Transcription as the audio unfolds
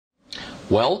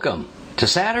Welcome to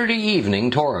Saturday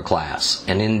Evening Torah Class,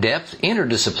 an in-depth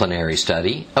interdisciplinary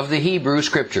study of the Hebrew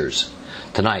Scriptures.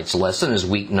 Tonight's lesson is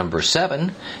week number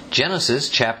 7, Genesis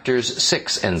chapters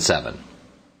 6 and 7.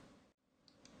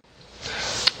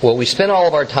 Well, we spent all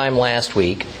of our time last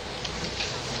week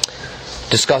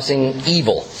discussing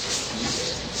evil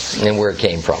and where it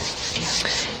came from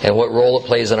and what role it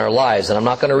plays in our lives. And I'm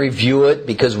not going to review it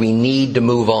because we need to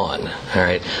move on. All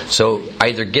right. So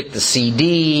either get the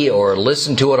CD or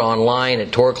listen to it online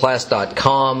at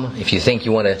torahclass.com if you think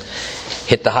you want to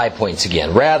hit the high points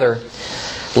again. Rather,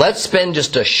 let's spend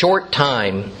just a short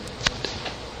time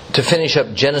to finish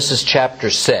up Genesis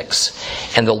chapter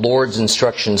 6 and the Lord's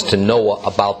instructions to Noah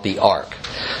about the ark.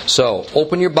 So,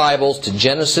 open your Bibles to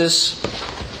Genesis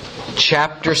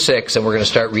chapter 6, and we're going to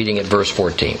start reading at verse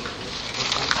 14.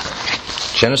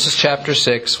 Genesis chapter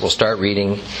 6, we'll start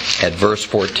reading at verse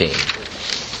 14.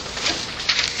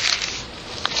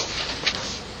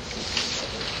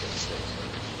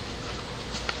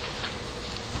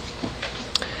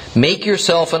 Make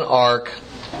yourself an ark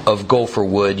of gopher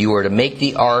wood. You are to make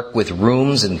the ark with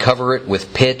rooms and cover it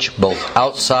with pitch, both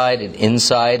outside and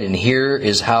inside, and here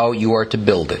is how you are to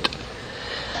build it.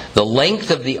 The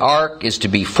length of the ark is to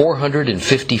be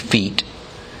 450 feet,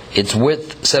 its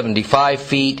width 75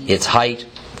 feet, its height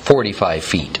 45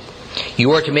 feet.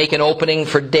 You are to make an opening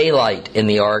for daylight in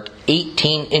the ark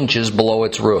 18 inches below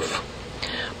its roof.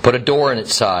 Put a door in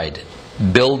its side.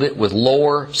 Build it with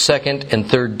lower, second, and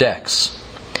third decks.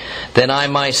 Then I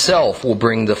myself will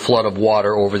bring the flood of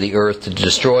water over the earth to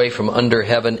destroy from under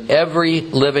heaven every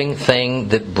living thing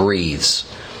that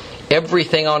breathes.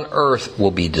 Everything on earth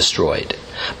will be destroyed.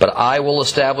 But I will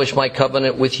establish my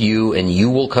covenant with you, and you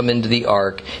will come into the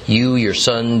ark, you, your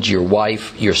sons, your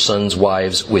wife, your sons'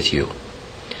 wives with you.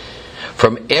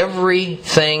 From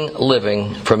everything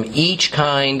living, from each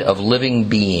kind of living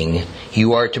being,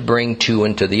 you are to bring 2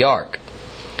 into the ark,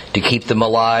 to keep them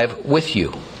alive with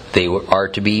you. They are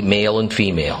to be male and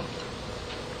female.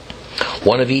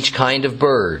 1 of each kind of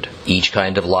bird, each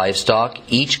kind of livestock,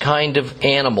 each kind of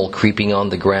animal creeping on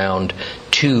the ground.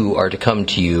 2 are to come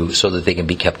to you so that they can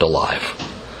be kept alive.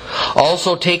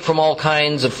 Also take from all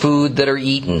kinds of food that are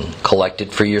eaten, collect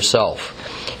it for yourself.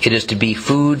 It is to be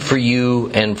food for you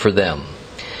and for them.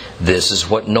 This is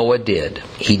what Noah did.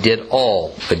 He did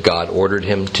all that God ordered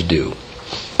him to do.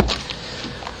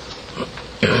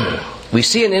 We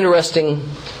see an interesting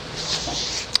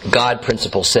God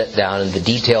principle set down in the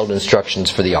detailed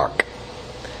instructions for the ark.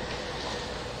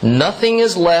 Nothing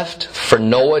is left for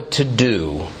Noah to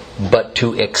do but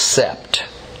to accept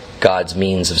God's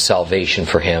means of salvation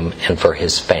for him and for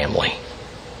his family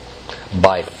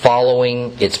by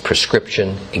following its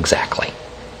prescription exactly.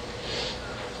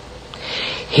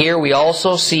 Here we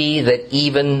also see that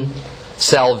even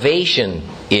salvation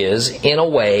is, in a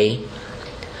way,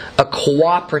 a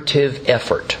cooperative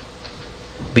effort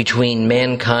between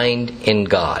mankind and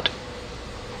God.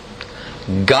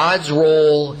 God's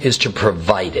role is to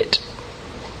provide it.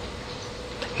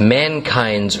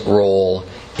 Mankind's role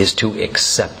is to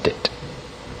accept it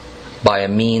by a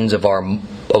means of a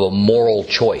moral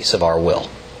choice of our will.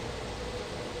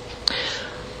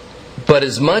 But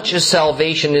as much as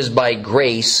salvation is by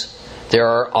grace, there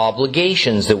are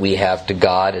obligations that we have to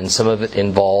God, and some of it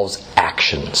involves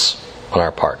actions on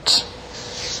our parts.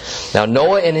 Now,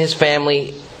 Noah and his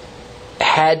family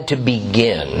had to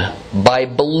begin by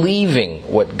believing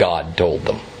what God told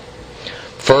them.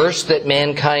 First, that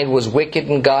mankind was wicked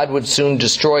and God would soon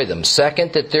destroy them.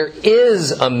 Second, that there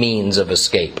is a means of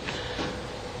escape.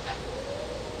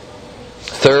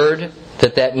 Third,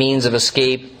 that means of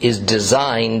escape is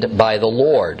designed by the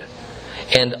Lord,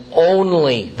 and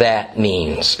only that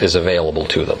means is available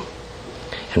to them.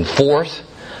 And fourth,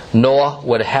 Noah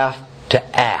would have to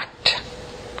act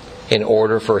in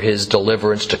order for his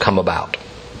deliverance to come about.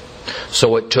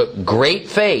 So it took great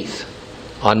faith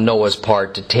on Noah's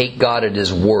part to take God at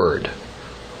His word,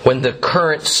 when the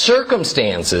current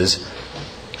circumstances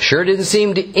sure didn't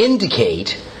seem to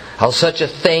indicate how such a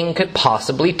thing could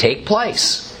possibly take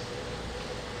place.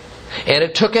 And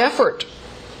it took effort.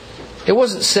 It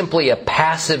wasn't simply a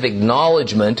passive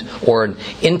acknowledgement or an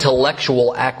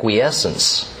intellectual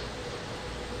acquiescence.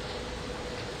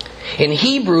 In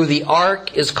Hebrew, the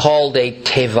ark is called a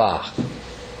tevah.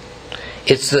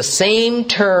 It's the same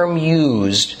term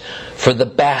used for the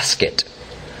basket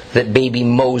that baby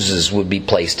Moses would be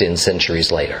placed in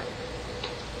centuries later.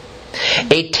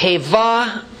 A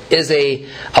tevah is a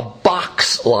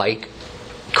box-like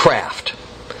craft.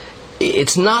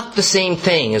 It's not the same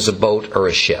thing as a boat or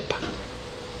a ship.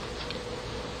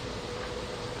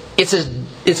 It's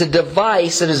a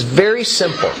device that is very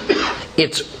simple.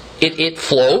 It's It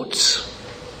floats.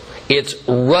 It's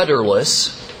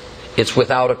rudderless. It's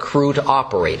without a crew to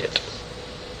operate it.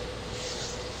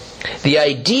 The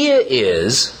idea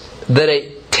is that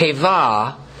a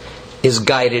teva is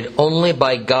guided only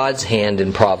by God's hand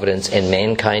in providence, and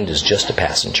mankind is just a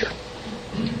passenger.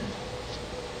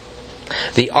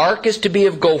 The ark is to be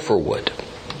of gopher wood,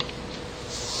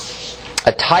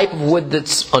 a type of wood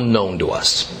that's unknown to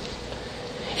us.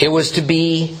 It was to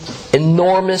be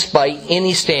enormous by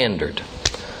any standard.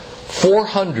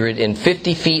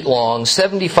 450 feet long,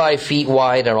 75 feet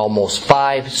wide, and almost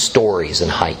 5 stories in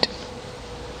height.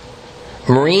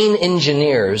 Marine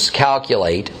engineers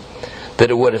calculate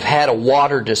that it would have had a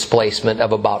water displacement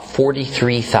of about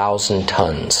 43,000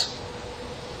 tons.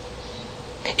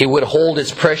 It would hold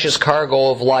its precious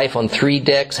cargo of life on 3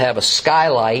 decks, have a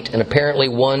skylight, and apparently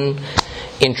 1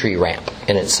 entry ramp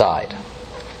in its side.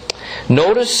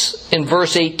 Notice in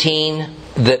verse 18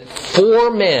 that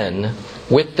 4 men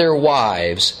with their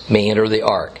wives may enter the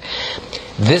ark.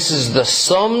 This is the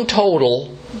sum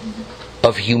total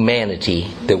of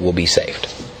humanity that will be saved.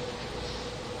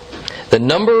 The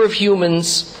number of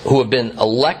humans who have been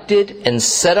elected and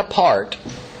set apart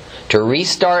to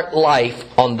restart life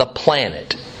on the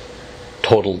planet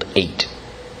totaled 8.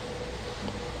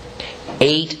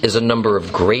 8 is a number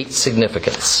of great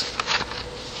significance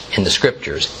in the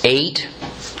Scriptures. 8,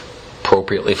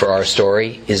 appropriately for our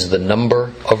story, is the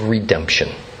number of redemption.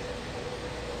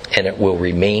 And it will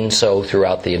remain so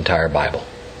throughout the entire Bible.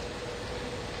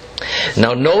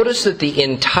 Now notice that the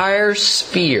entire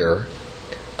sphere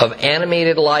of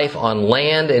animated life on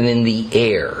land and in the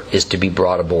air is to be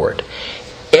brought aboard.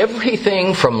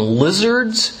 Everything from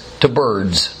lizards to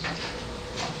birds.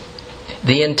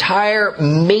 The entire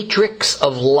matrix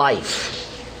of life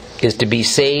is to be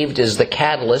saved as the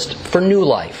catalyst for new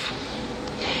life.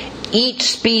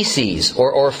 Each species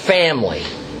or family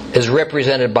is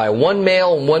represented by 1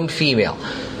 male and 1 female.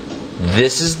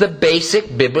 This is the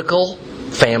basic biblical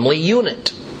family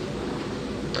unit.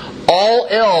 All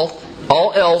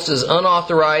else is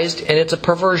unauthorized, and it's a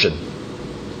perversion.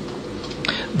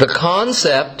 The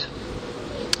concept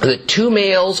that 2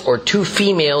 males or 2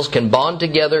 females can bond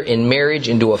together in marriage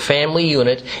into a family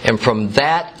unit, and from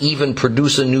that even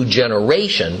produce a new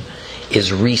generation,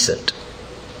 is recent.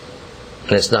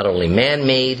 And it's not only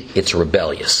man-made, it's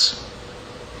rebellious.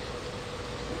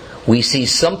 We see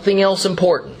something else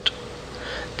important.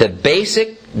 The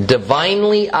basic,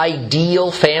 divinely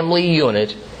ideal family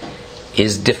unit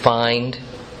is defined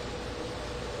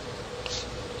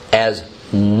as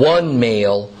 1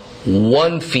 male,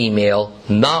 1 female,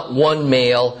 not 1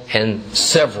 male and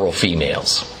several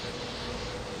females.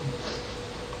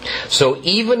 So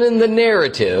even in the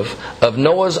narrative of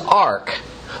Noah's Ark,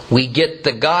 we get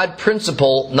the God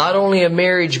principle, not only of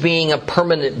marriage being a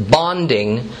permanent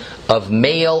bonding of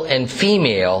male and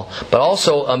female, but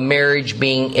also a marriage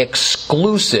being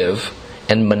exclusive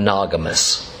and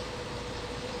monogamous.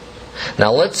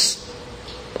 Now let's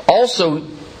also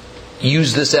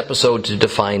use this episode to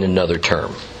define another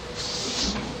term.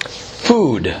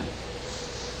 Food.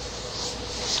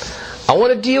 I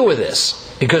want to deal with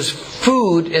this because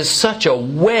food is such a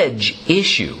wedge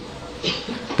issue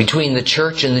between the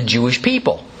church and the Jewish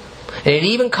people. And it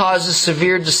even causes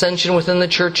severe dissension within the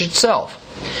church itself.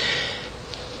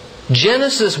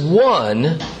 Genesis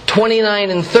 1, 29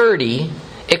 and 30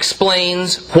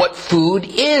 explains what food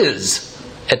is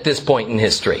at this point in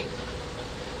history.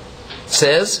 It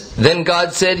says, "Then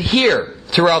God said, 'Here,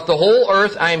 throughout the whole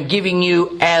earth I am giving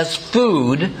you as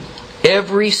food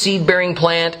every seed-bearing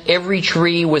plant, every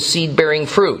tree with seed-bearing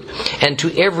fruit, and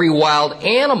to every wild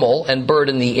animal and bird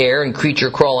in the air and creature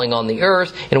crawling on the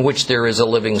earth in which there is a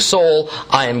living soul,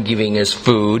 I am giving as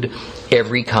food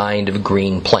every kind of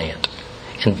green plant.'"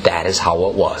 And that is how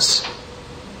it was.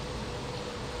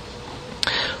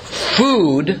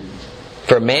 Food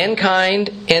for mankind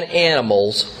and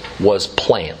animals was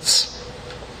plants,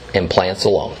 and plants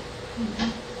alone.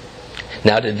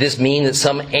 Now, did this mean that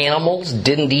some animals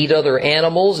didn't eat other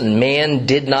animals and man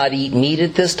did not eat meat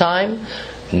at this time?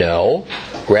 No.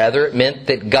 Rather, it meant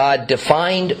that God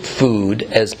defined food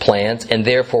as plants, and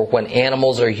therefore when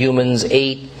animals or humans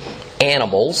ate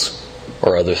animals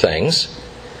or other things,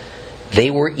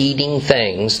 they were eating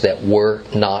things that were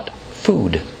not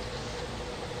food.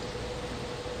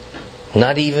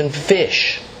 Not even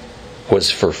fish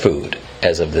was for food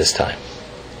as of this time.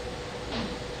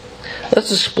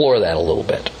 Let's explore that a little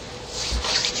bit.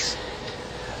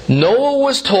 Noah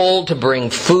was told to bring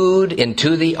food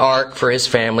into the ark for his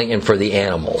family and for the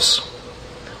animals.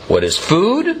 What is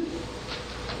food?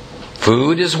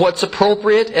 Food is what's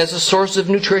appropriate as a source of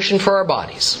nutrition for our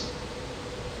bodies.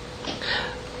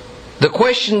 The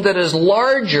question that is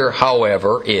larger,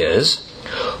 however, is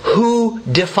who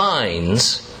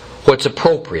defines what's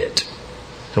appropriate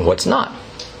and what's not?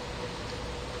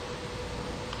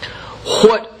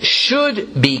 What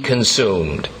should be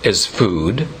consumed as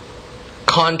food,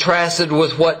 contrasted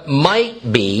with what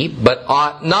might be, but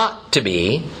ought not to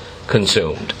be,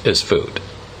 consumed as food.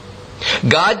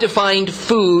 God defined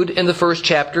food in the first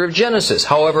chapter of Genesis.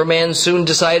 However, man soon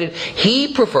decided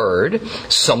he preferred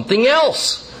something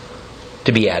else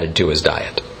to be added to his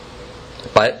diet.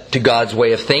 But to God's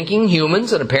way of thinking,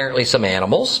 humans, and apparently some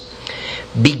animals,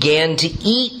 began to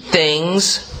eat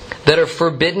things that are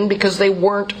forbidden because they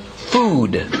weren't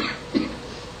food.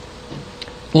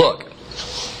 Look,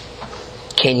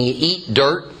 can you eat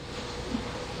dirt?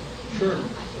 Sure.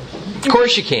 Of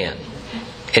course you can.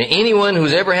 And anyone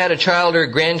who's ever had a child or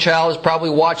a grandchild has probably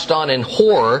watched on in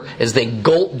horror as they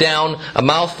gulp down a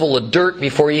mouthful of dirt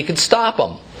before you could stop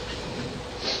them.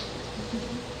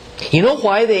 You know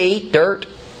why they ate dirt?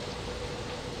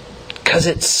 Because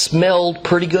it smelled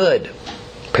pretty good.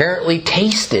 Apparently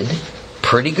tasted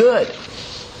pretty good.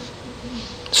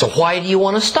 So why do you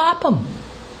want to stop them?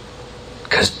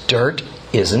 Because dirt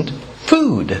isn't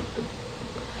food.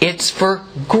 It's for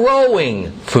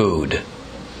growing food.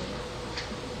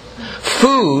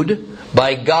 Food,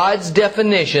 by God's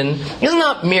definition, is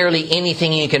not merely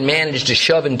anything you can manage to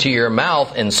shove into your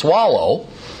mouth and swallow,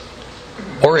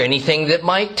 or anything that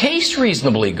might taste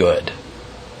reasonably good.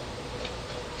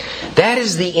 That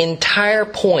is the entire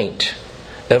point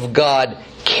of God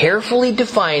carefully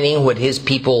defining what His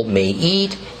people may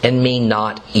eat and may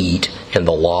not eat in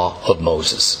the law of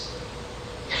Moses.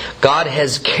 God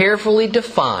has carefully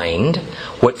defined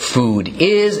what food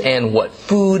is and what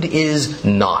food is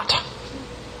not.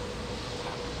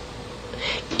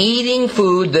 Eating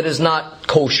food that is not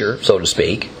kosher, so to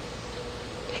speak,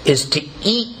 is to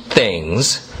eat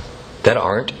things that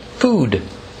aren't food.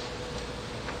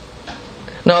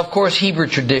 Now, of course, Hebrew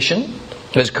tradition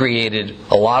has created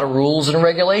a lot of rules and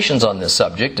regulations on this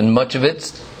subject, and much of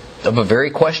it's of a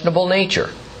very questionable nature.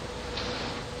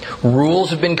 Rules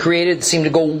have been created that seem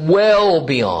to go well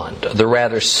beyond the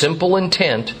rather simple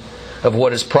intent of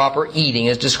what is proper eating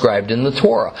as described in the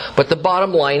Torah. But the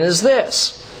bottom line is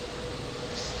this.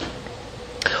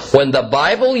 When the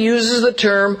Bible uses the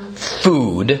term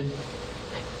food,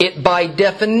 it by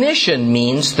definition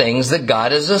means things that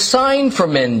God has assigned for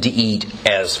men to eat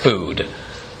as food.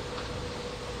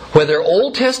 Whether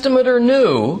Old Testament or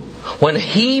New, when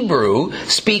Hebrew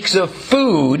speaks of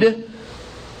food,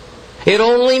 it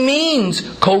only means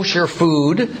kosher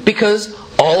food because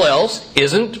all else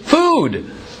isn't food.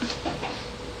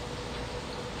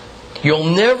 You'll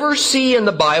never see in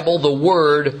the Bible the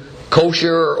word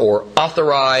kosher or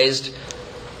authorized,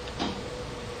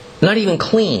 not even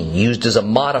clean, used as a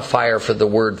modifier for the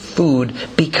word food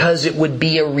because it would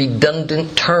be a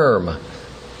redundant term.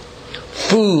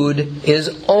 Food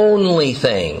is only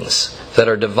things that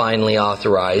are divinely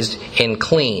authorized and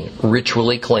clean,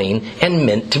 ritually clean, and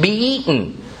meant to be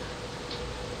eaten.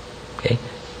 Okay?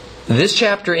 This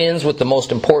chapter ends with the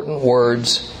most important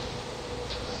words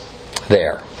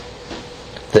there.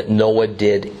 That Noah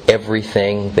did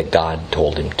everything that God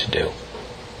told him to do.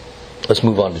 Let's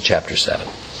move on to chapter 7.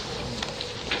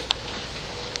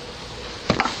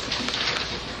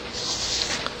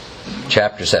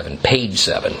 Chapter 7, page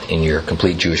 7 in your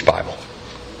Complete Jewish Bible.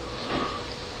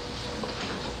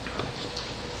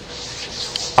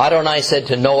 Adonai said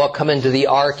to Noah, "Come into the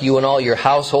ark, you and all your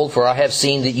household, for I have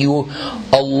seen that you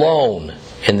alone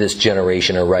in this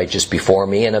generation are righteous before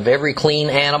me. And of every clean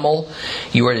animal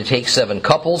you are to take 7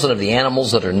 couples, and of the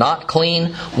animals that are not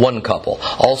clean, 1 couple.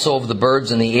 Also of the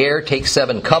birds in the air take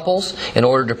 7 couples, in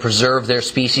order to preserve their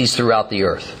species throughout the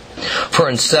earth. For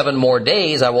in 7 more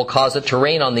days I will cause it to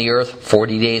rain on the earth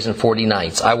 40 days and 40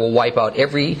 nights. I will wipe out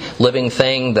every living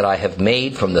thing that I have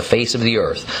made from the face of the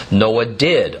earth." Noah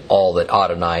did all that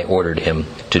Adonai ordered him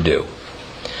to do.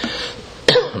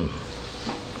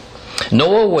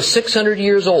 Noah was 600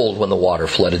 years old when the water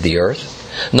flooded the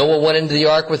earth. Noah went into the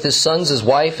ark with his sons, his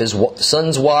wife, his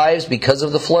sons' wives, because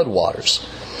of the flood waters.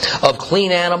 Of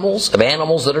clean animals, of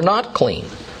animals that are not clean,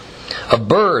 of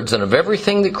birds, and of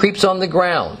everything that creeps on the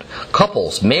ground.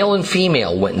 Couples, male and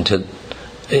female, went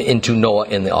into Noah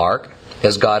in the ark,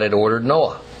 as God had ordered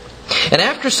Noah. And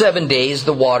after 7 days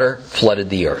the water flooded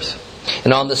the earth.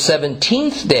 And on the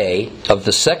 17th day of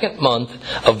the 2nd month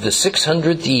of the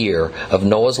 600th year of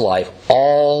Noah's life,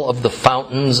 all of the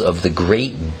fountains of the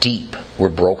great deep were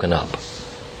broken up,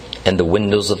 and the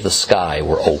windows of the sky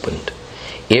were opened.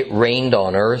 It rained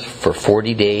on earth for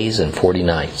 40 days and 40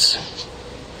 nights.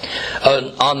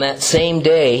 On that same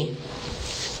day,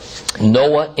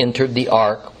 Noah entered the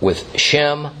ark with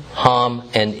Shem, Ham,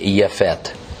 and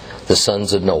Japhet, the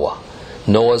sons of Noah,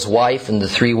 Noah's wife and the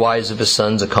 3 wives of his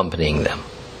sons accompanying them.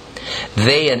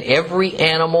 They and every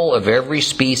animal of every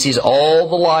species, all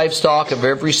the livestock of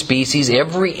every species,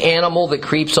 every animal that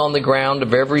creeps on the ground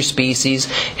of every species,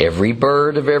 every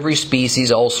bird of every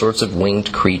species, all sorts of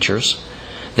winged creatures.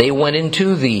 They went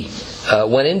into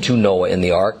Noah in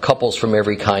the ark, couples from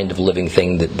every kind of living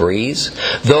thing that breathes.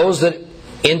 Those that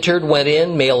entered went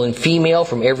in, male and female,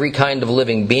 from every kind of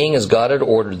living being as God had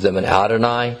ordered them, and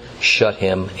Adonai shut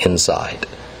him inside.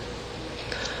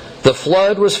 The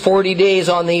flood was 40 days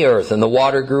on the earth, and the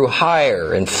water grew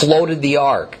higher and floated the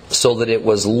ark so that it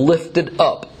was lifted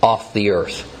up off the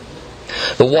earth.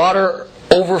 The water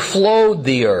overflowed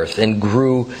the earth and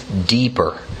grew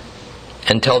deeper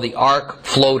until the ark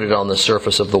floated on the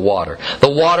surface of the water. The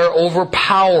water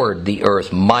overpowered the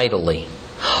earth mightily.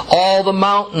 All the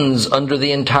mountains under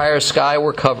the entire sky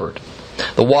were covered.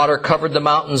 The water covered the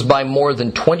mountains by more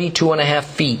than 22.5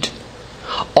 feet.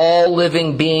 All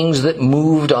living beings that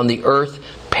moved on the earth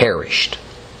perished.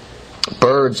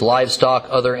 Birds, livestock,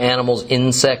 other animals,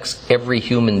 insects, every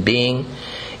human being,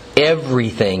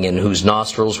 everything in whose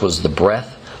nostrils was the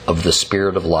breath of the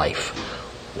Spirit of life.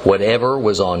 Whatever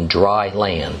was on dry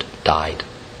land died.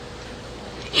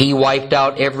 He wiped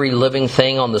out every living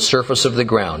thing on the surface of the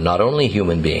ground, not only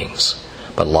human beings,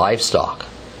 but livestock,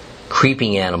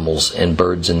 creeping animals, and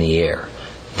birds in the air.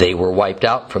 They were wiped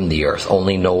out from the earth.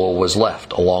 Only Noah was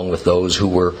left, along with those who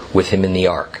were with him in the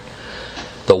ark.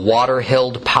 The water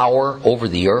held power over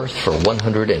the earth for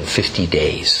 150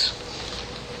 days.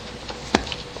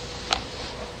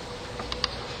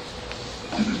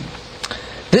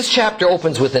 This chapter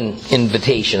opens with an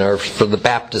invitation, or for the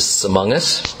Baptists among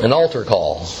us, an altar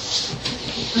call.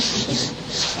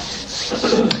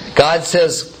 God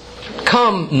says,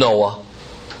 "Come, Noah,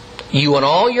 you and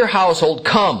all your household,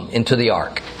 come into the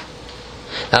ark."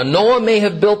 Now Noah may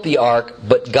have built the ark,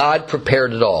 but God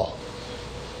prepared it all.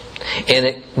 And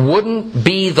it wouldn't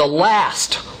be the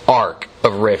last ark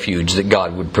of refuge that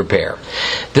God would prepare.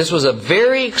 This was a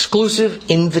very exclusive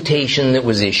invitation that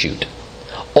was issued.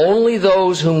 Only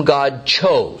those whom God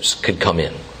chose could come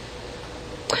in.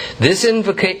 This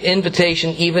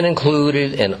invitation even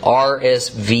included an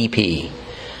RSVP.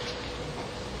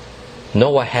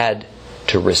 Noah had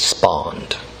to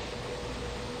respond.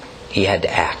 He had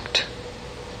to act.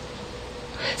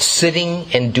 Sitting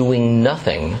and doing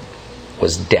nothing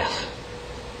was death.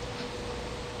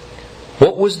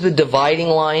 What was the dividing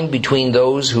line between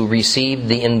those who received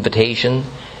the invitation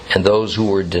and those who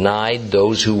were denied,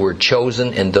 those who were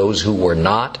chosen and those who were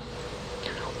not?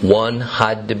 One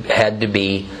had to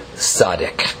be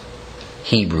tzaddik,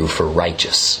 Hebrew for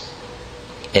righteous.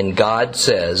 And God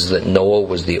says that Noah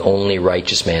was the only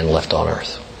righteous man left on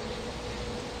earth.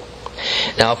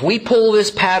 Now, if we pull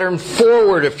this pattern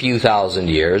forward a few thousand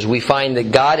years, we find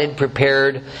that God had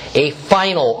prepared a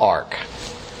final ark,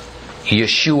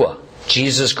 Yeshua,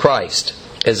 Jesus Christ,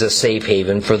 as a safe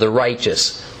haven for the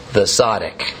righteous, the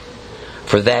tzaddik,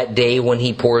 for that day when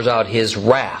He pours out His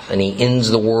wrath and He ends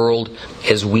the world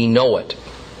as we know it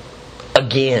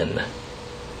again.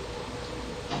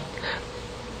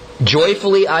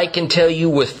 Joyfully, I can tell you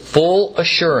with full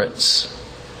assurance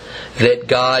that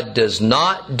God does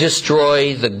not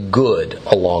destroy the good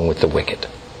along with the wicked.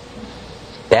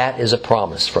 That is a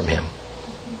promise from Him.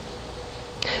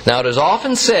 Now, it is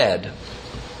often said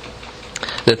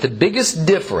that the biggest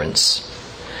difference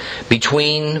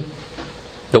between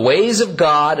the ways of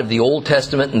God of the Old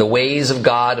Testament and the ways of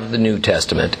God of the New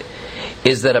Testament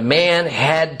is that a man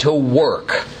had to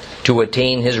work to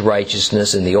attain his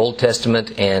righteousness in the Old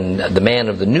Testament, and the man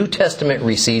of the New Testament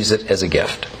receives it as a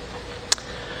gift.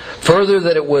 Further,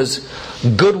 that it was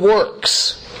good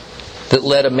works that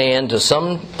led a man to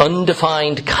some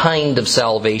undefined kind of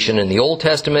salvation in the Old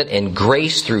Testament, and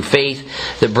grace through faith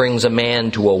that brings a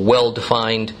man to a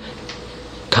well-defined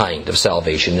kind of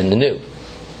salvation in the New.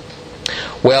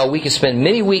 Well, we could spend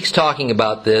many weeks talking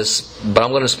about this, but I'm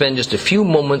going to spend just a few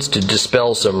moments to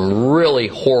dispel some really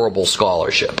horrible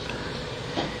scholarship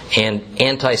and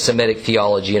anti-Semitic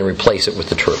theology and replace it with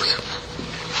the truth.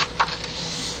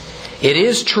 It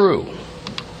is true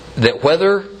that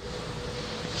whether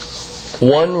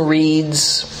one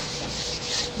reads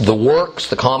the works,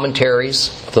 the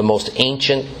commentaries of the most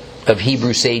ancient of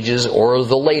Hebrew sages or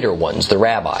the later ones, the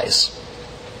rabbis,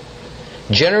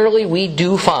 generally we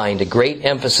do find a great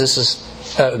emphasis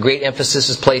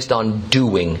is placed on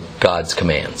doing God's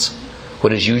commands,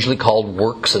 what is usually called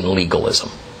works and legalism.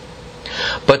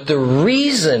 But the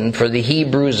reason for the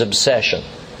Hebrews' obsession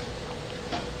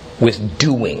with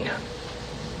doing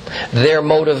their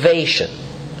motivation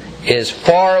is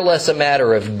far less a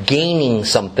matter of gaining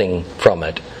something from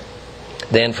it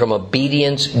than from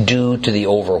obedience due to the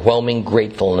overwhelming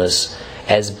gratefulness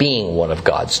as being one of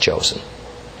God's chosen.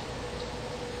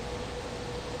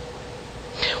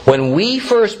 When we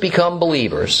first become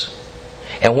believers,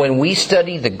 and when we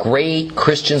study the great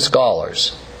Christian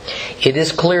scholars, it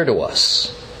is clear to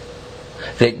us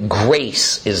that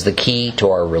grace is the key to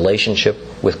our relationship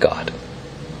with God.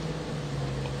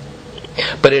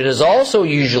 But it is also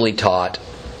usually taught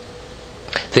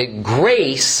that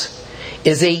grace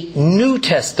is a New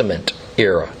Testament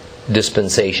era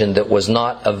dispensation that was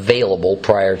not available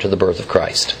prior to the birth of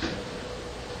Christ.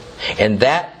 And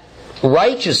that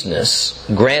righteousness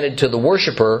granted to the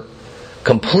worshiper,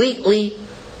 completely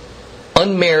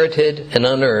unmerited and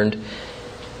unearned,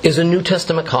 is a New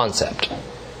Testament concept.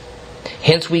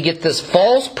 Hence we get this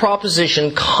false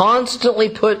proposition constantly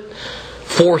put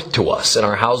forth to us in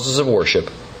our houses of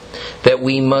worship that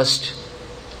we must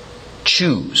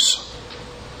choose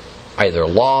either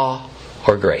law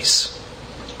or grace.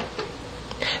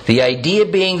 The idea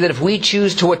being that if we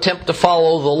choose to attempt to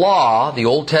follow the law, the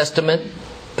Old Testament,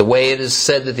 the way it is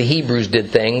said that the Hebrews did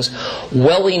things,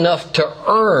 well enough to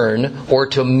earn or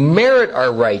to merit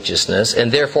our righteousness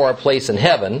and therefore our place in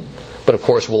heaven, but of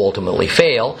course will ultimately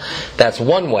fail, that's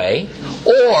one way.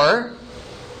 Or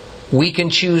we can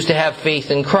choose to have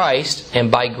faith in Christ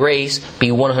and by grace be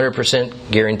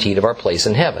 100% guaranteed of our place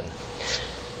in heaven.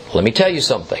 Let me tell you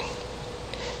something.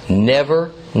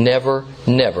 Never, never,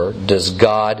 never does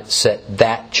God set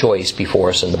that choice before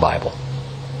us in the Bible.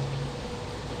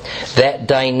 That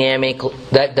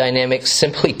dynamic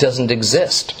simply doesn't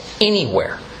exist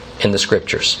anywhere in the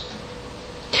Scriptures.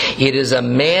 It is a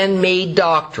man-made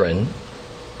doctrine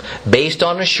based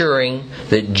on assuring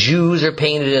that Jews are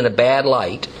painted in a bad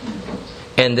light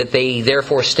and that they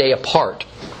therefore stay apart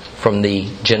from the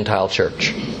Gentile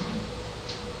church.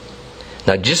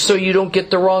 Now, just so you don't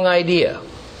get the wrong idea,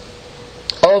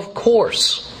 of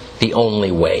course, the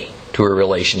only way to a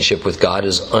relationship with God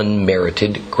is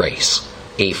unmerited grace,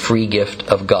 a free gift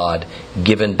of God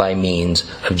given by means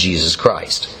of Jesus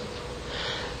Christ.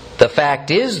 The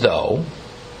fact is, though,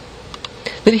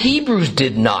 that Hebrews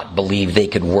did not believe they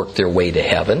could work their way to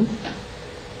heaven.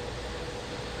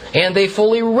 And they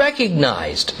fully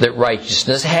recognized that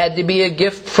righteousness had to be a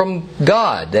gift from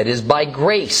God, that is, by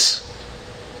grace.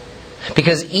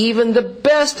 Because even the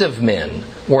best of men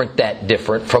weren't that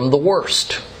different from the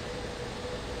worst.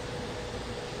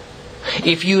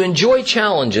 If you enjoy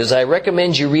challenges, I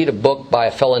recommend you read a book by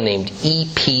a fellow named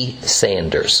E.P.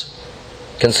 Sanders,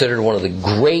 considered one of the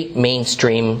great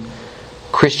mainstream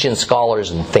Christian scholars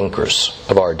and thinkers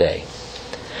of our day.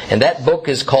 And that book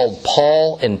is called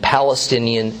Paul and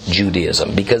Palestinian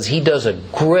Judaism, because he does a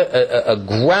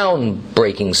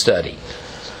groundbreaking study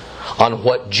on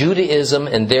what Judaism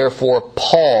and therefore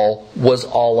Paul was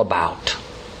all about.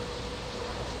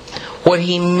 What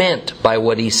he meant by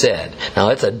what he said. Now,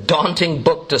 it's a daunting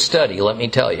book to study, let me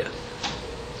tell you.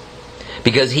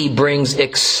 Because he brings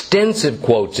extensive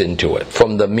quotes into it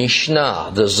from the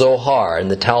Mishnah, the Zohar, and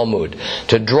the Talmud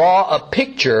to draw a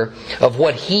picture of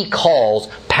what he calls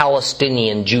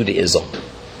Palestinian Judaism.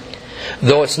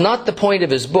 Though it's not the point of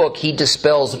his book, he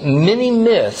dispels many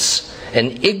myths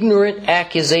and ignorant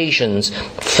accusations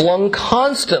flung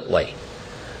constantly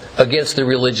against the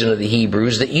religion of the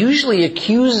Hebrews that usually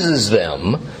accuses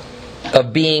them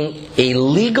of being a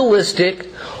legalistic,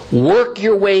 work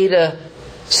your way to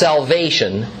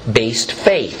salvation-based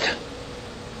faith.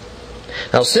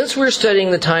 Now, since we're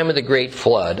studying the time of the Great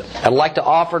Flood, I'd like to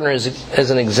offer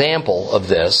as an example of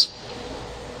this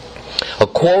a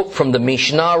quote from the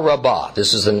Mishnah Rabbah.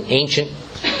 This is an ancient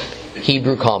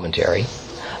Hebrew commentary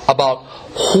about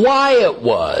why it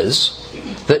was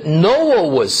that Noah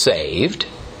was saved,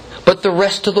 but the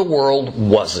rest of the world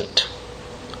wasn't.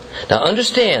 Now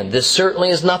understand, this certainly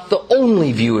is not the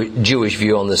only Jewish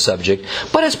view on this subject,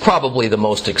 but it's probably the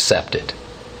most accepted.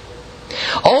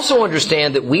 Also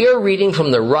understand that we are reading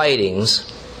from the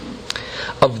writings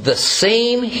of the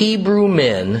same Hebrew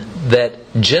men that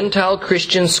Gentile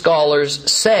Christian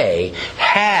scholars say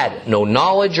had no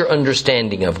knowledge or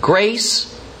understanding of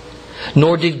grace,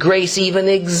 nor did grace even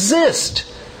exist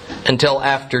until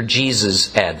after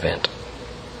Jesus' advent.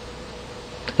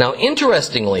 Now,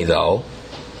 interestingly, though,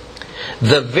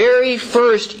 the very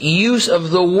first use of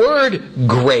the word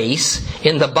grace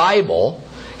in the Bible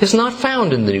is not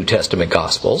found in the New Testament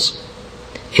Gospels.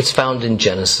 It's found in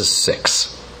Genesis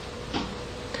 6.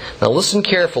 Now listen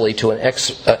carefully to an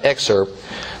excerpt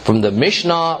from the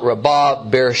Mishnah Rabbah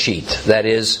Bereshit, that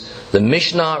is, the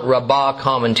Mishnah Rabbah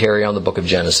commentary on the book of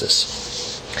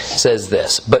Genesis. says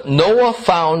this, "But Noah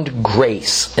found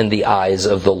grace in the eyes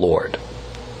of the Lord.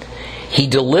 He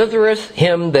delivereth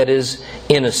him that is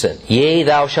innocent. Yea,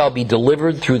 thou shalt be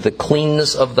delivered through the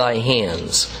cleanness of thy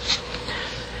hands."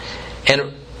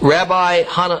 And Rabbi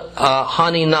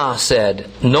Hanina said,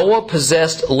 "Noah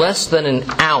possessed less than an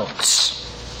ounce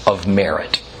of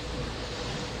merit.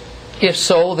 If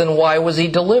so, then why was he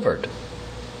delivered?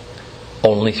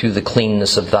 Only through the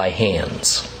cleanness of thy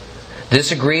hands."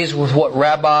 This agrees with what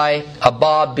Rabbi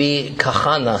Abba B.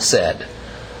 Kahana said.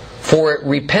 "For it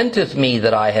repenteth me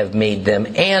that I have made them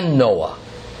and Noah.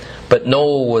 But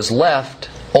Noah was left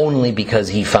only because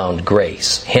he found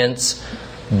grace. Hence,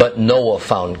 but Noah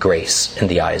found grace in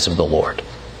the eyes of the Lord."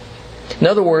 In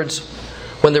other words,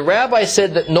 when the rabbi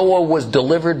said that Noah was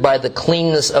delivered by the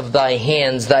cleanness of thy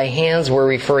hands were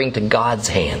referring to God's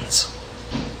hands,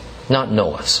 not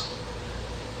Noah's.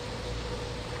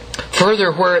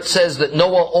 Further, where it says that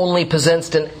Noah only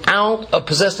possessed an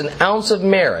ounce of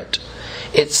merit,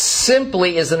 it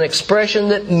simply is an expression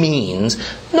that means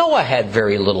Noah had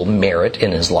very little merit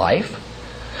in his life.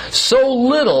 So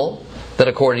little that,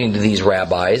 according to these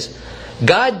rabbis,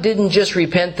 God didn't just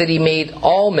repent that He made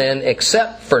all men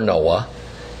except for Noah.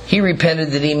 He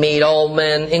repented that He made all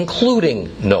men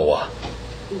including Noah.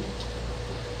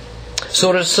 So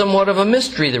it is somewhat of a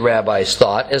mystery, the rabbis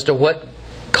thought, as to what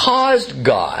caused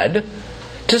God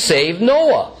to save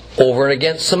Noah over and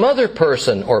against some other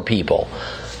person or people.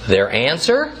 Their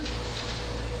answer?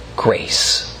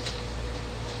 Grace.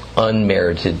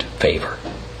 Unmerited favor.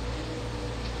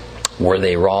 Were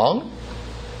they wrong?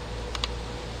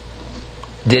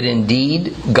 Did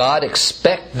indeed God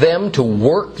expect them to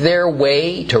work their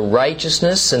way to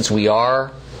righteousness, since we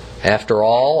are, after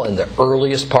all, in the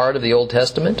earliest part of the Old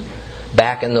Testament,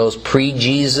 back in those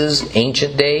pre-Jesus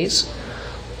ancient days?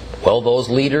 Well, those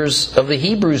leaders of the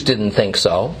Hebrews didn't think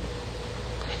so.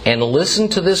 And listen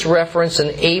to this reference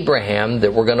in Abraham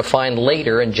that we're going to find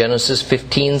later in Genesis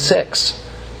 15:6.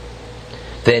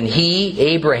 "Then he,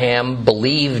 Abraham,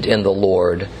 believed in the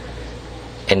Lord,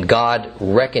 and God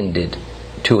reckoned it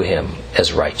to him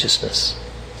as righteousness."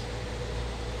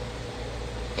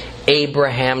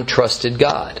 Abraham trusted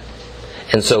God.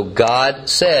 And so God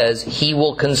says He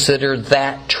will consider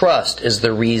that trust as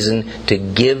the reason to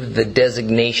give the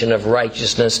designation of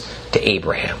righteousness to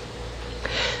Abraham.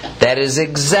 That is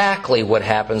exactly what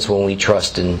happens when we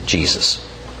trust in Jesus.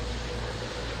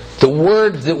 The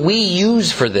word that we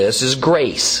use for this is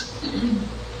grace.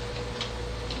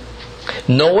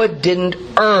 Noah didn't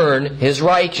earn his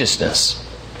righteousness.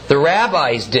 The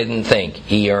rabbis didn't think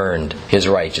he earned his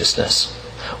righteousness.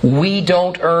 We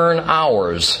don't earn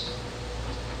ours.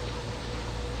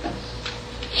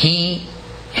 He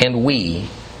and we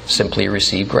simply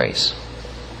receive grace.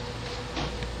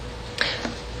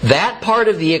 That part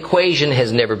of the equation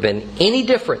has never been any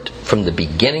different from the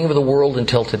beginning of the world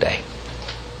until today.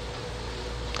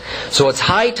 So it's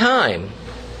high time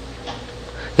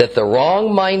that the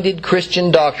wrong-minded Christian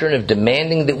doctrine of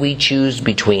demanding that we choose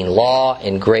between law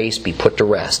and grace be put to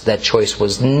rest. That choice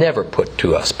was never put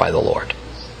to us by the Lord.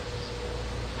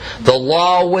 The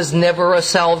law was never a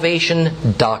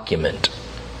salvation document.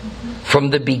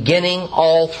 From the beginning,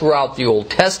 all throughout the Old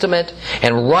Testament,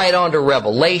 and right on to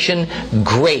Revelation,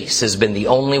 grace has been the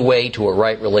only way to a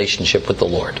right relationship with the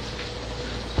Lord.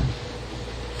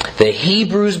 The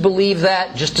Hebrews believe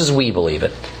that just as we believe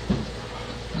it.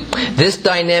 This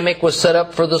dynamic was set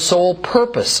up for the sole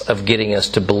purpose of getting us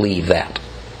to believe that.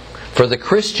 For the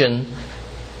Christian,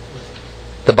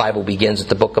 the Bible begins at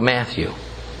the book of Matthew.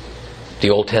 The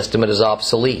Old Testament is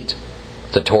obsolete.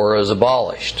 The Torah is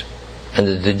abolished. And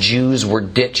that the Jews were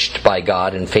ditched by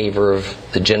God in favor of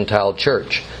the Gentile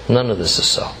church. None of this is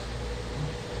so.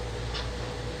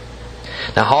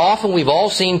 Now, how often we've all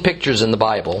seen pictures in the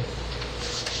Bible,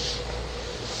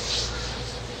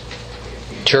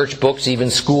 church books, even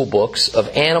school books, of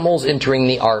animals entering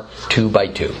the ark 2 by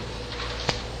 2.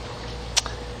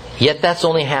 Yet that's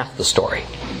only half the story.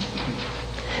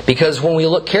 Because when we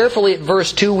look carefully at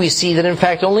verse 2, we see that in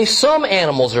fact only some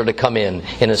animals are to come in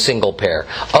a single pair.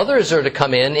 Others are to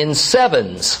come in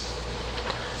sevens.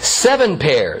 7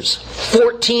 pairs,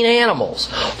 14 animals,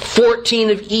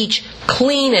 14 of each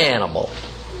clean animal.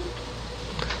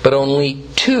 But only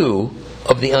 2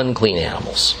 of the unclean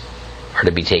animals are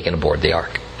to be taken aboard the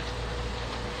ark.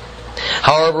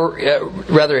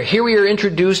 However, here we are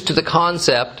introduced to the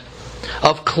concept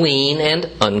of clean and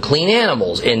unclean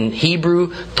animals. In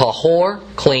Hebrew, tahor,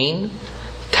 clean,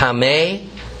 tameh,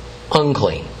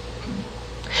 unclean.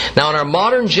 Now, in our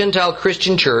modern Gentile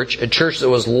Christian church, a church that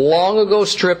was long ago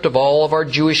stripped of all of our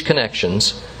Jewish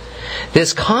connections,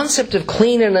 This concept of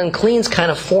clean and unclean is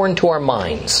kind of foreign to our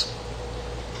minds.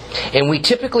 And we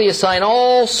typically assign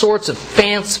all sorts of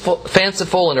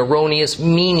fanciful and erroneous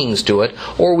meanings to it,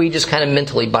 or we just kind of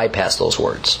mentally bypass those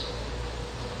words.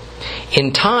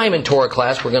 In time in Torah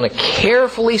class, we're going to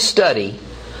carefully study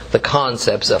the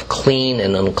concepts of clean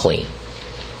and unclean.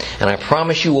 And I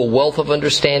promise you a wealth of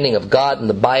understanding of God and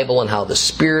the Bible and how the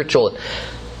spiritual and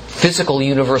physical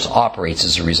universe operates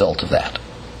as a result of that.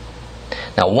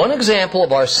 Now, one example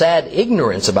of our sad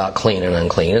ignorance about clean and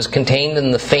unclean is contained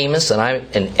in the famous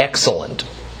and excellent,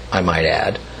 I might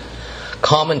add,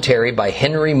 commentary by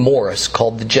Henry Morris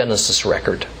called the Genesis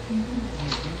Record.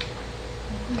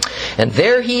 And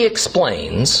there he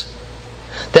explains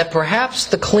that perhaps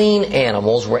the clean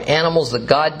animals were animals that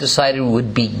God decided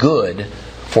would be good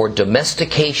for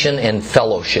domestication and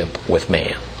fellowship with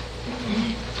man.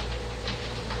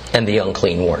 And the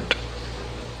unclean weren't.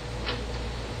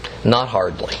 Not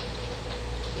hardly.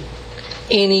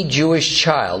 Any Jewish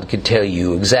child could tell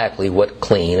you exactly what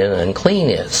clean and unclean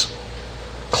is.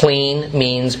 Clean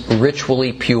means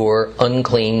ritually pure.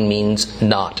 Unclean means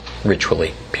not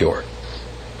ritually pure.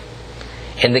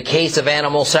 In the case of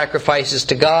animal sacrifices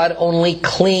to God, only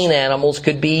clean animals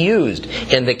could be used.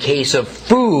 In the case of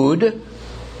food,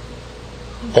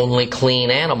 only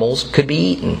clean animals could be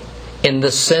eaten. In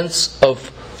the sense of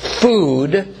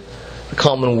food, the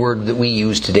common word that we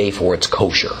use today for it's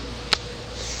kosher.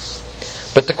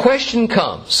 But the question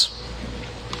comes,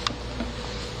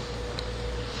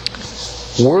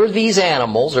 were these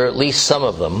animals, or at least some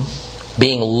of them,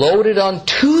 being loaded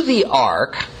onto the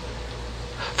ark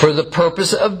for the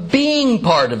purpose of being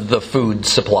part of the food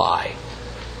supply?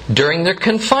 During their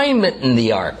confinement in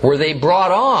the ark, were they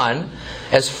brought on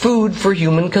as food for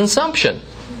human consumption?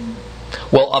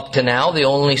 Well, up to now, the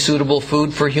only suitable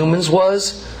food for humans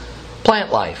was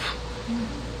plant life.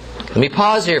 Let me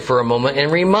pause here for a moment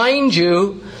and remind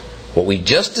you what we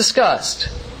just discussed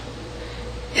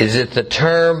is that the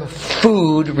term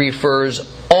food refers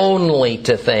only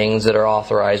to things that are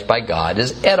authorized by God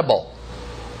as edible.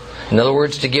 In other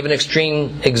words, to give an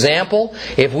extreme example,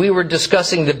 if we were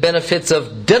discussing the benefits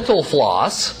of dental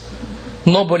floss,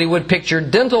 nobody would picture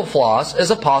dental floss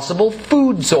as a possible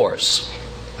food source.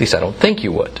 At least I don't think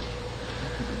you would.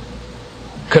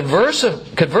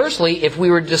 Conversely, if we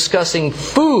were discussing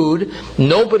food,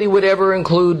 nobody would ever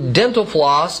include dental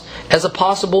floss as a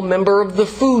possible member of the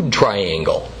food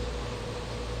triangle.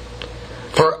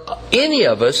 For any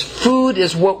of us, food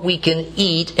is what we can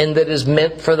eat and that is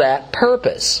meant for that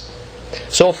purpose.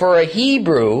 So for a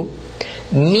Hebrew,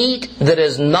 meat that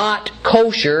is not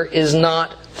kosher is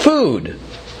not food.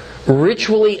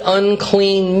 Ritually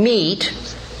unclean meat,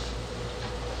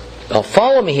 now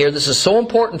follow me here, this is so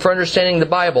important for understanding the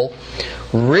Bible.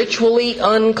 Ritually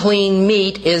unclean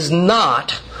meat is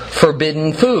not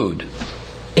forbidden food.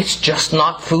 It's just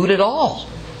not food at all.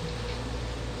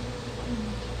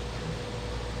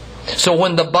 So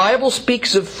when the Bible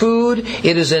speaks of food,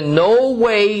 it is in no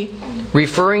way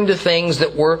referring to things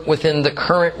that weren't within the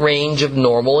current range of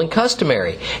normal and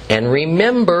customary. And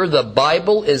remember, the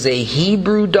Bible is a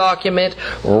Hebrew document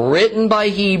written by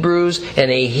Hebrews in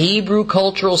a Hebrew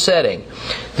cultural setting.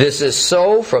 This is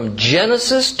so from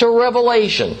Genesis to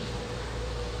Revelation.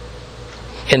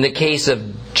 In the case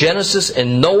of Genesis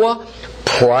and Noah,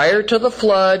 prior to the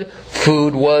flood,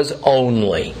 food was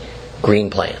only green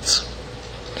plants.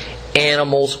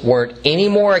 Animals weren't any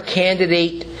more a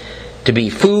candidate to be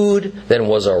food than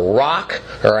was a rock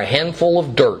or a handful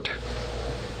of dirt.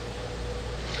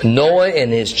 Noah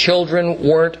and his children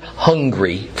weren't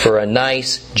hungry for a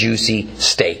nice, juicy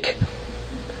steak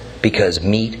because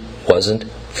meat wasn't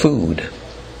food.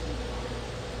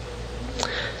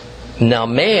 Now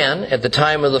man, at the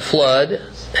time of the flood,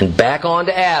 and back on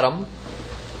to Adam,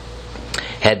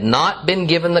 had not been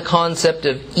given the concept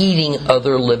of eating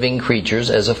other living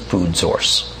creatures as a food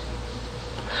source.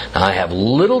 Now, I have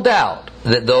little doubt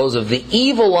that those of the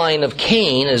evil line of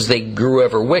Cain, as they grew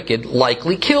ever wicked,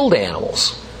 likely killed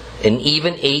animals and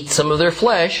even ate some of their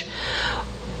flesh.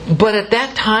 But at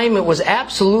that time it was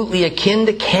absolutely akin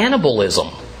to cannibalism.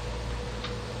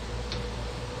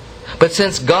 But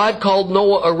since God called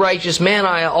Noah a righteous man,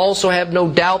 I also have no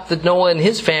doubt that Noah and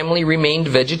his family remained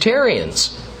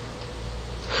vegetarians.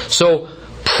 So,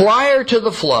 prior to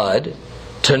the flood,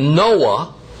 to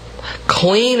Noah,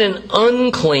 clean and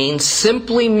unclean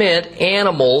simply meant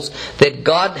animals that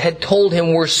God had told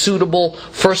him were suitable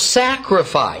for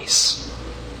sacrifice.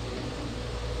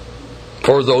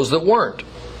 For those that weren't.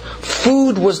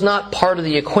 Food was not part of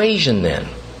the equation then.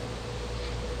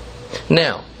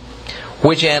 Now,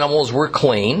 which animals were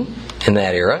clean in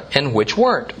that era and which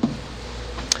weren't?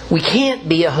 we can't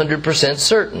be 100%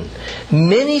 certain.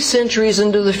 Many centuries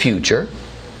into the future,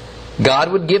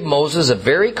 God would give Moses a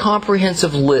very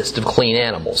comprehensive list of clean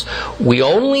animals. We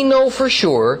only know for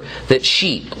sure that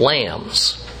sheep,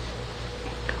 lambs,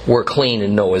 were clean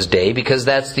in Noah's day because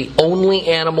that's the only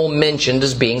animal mentioned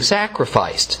as being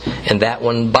sacrificed, and that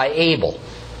one by Abel.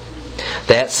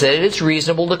 That said, it's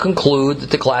reasonable to conclude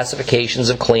that the classifications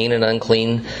of clean and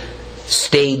unclean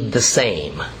stayed the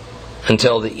same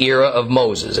until the era of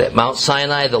Moses. At Mount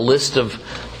Sinai, the list of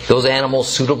those animals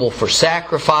suitable for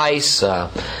sacrifice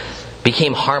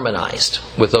became harmonized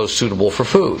with those suitable for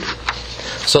food.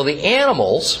 So the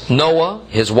animals, Noah,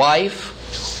 his wife,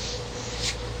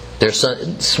 their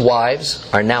sons' wives,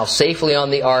 are now safely on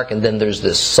the ark, and then there's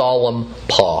this solemn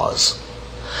pause.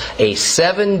 A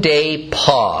 7-day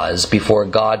pause before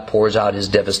God pours out His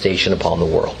devastation upon the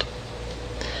world.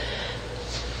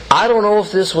 I don't know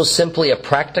if this was simply a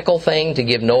practical thing to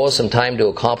give Noah some time to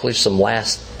accomplish some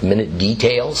last-minute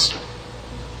details,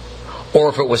 or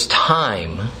if it was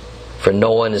time for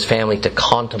Noah and his family to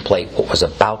contemplate what was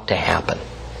about to happen.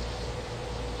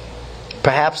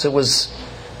 Perhaps it was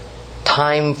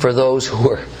time for those who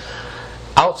were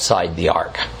outside the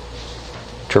ark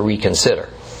to reconsider.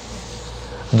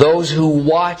 Those who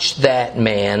watched that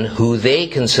man, who they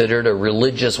considered a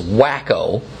religious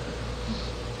wacko,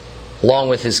 along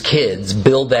with his kids,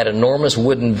 build that enormous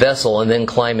wooden vessel and then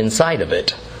climb inside of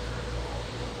it.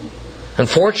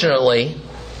 Unfortunately,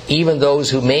 even those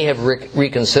who may have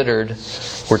reconsidered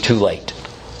were too late.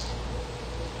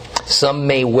 Some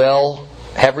may well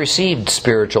have received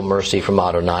spiritual mercy from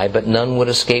Adonai, but none would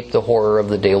escape the horror of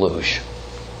the deluge.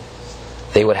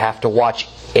 They would have to watch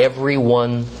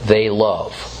everyone they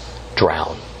love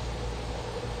drown,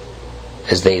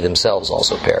 as they themselves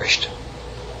also perished.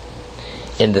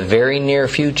 In the very near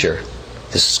future,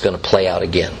 this is going to play out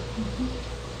again.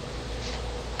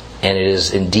 And it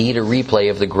is indeed a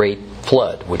replay of the great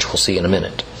flood, which we'll see in a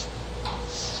minute.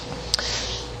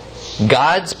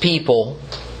 God's people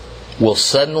will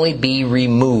suddenly be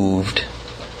removed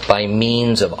by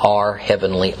means of our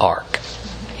heavenly ark,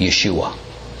 Yeshua,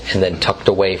 and then tucked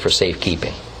away for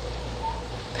safekeeping.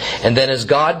 And then as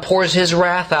God pours His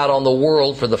wrath out on the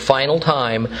world for the final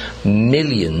time,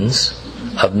 millions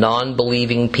of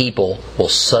non-believing people will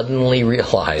suddenly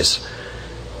realize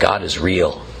God is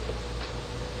real.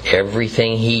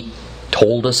 Everything He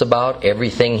told us about,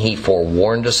 everything He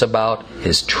forewarned us about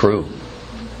is true.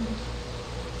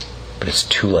 But it's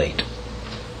too late.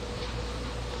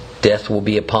 Death will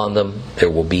be upon them. There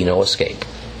will be no escape.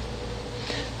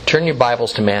 Turn your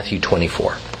Bibles to Matthew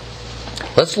 24.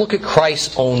 Let's look at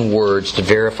Christ's own words to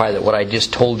verify that what I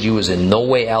just told you is in no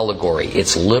way allegory.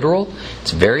 It's literal.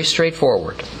 It's very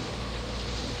straightforward.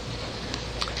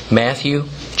 Matthew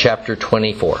chapter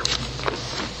 24.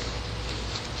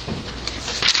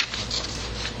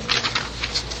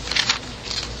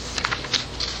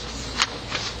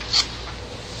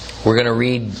 We're going to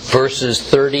read verses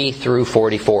 30 through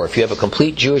 44. If you have a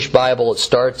complete Jewish Bible, it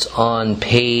starts on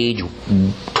page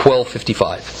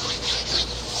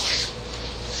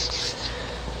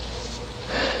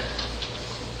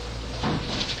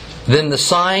 1255. Then the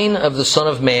sign of the Son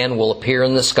of Man will appear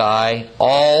in the sky.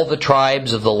 All the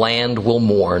tribes of the land will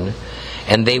mourn,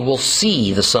 and they will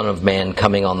see the Son of Man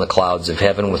coming on the clouds of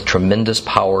heaven with tremendous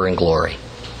power and glory.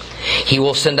 He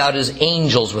will send out His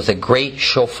angels with a great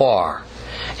shofar,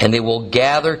 and they will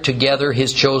gather together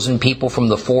His chosen people from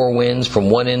the four winds, from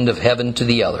one end of heaven to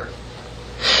the other.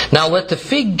 Now let the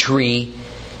fig tree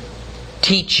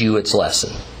teach you its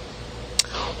lesson.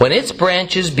 When its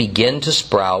branches begin to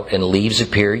sprout and leaves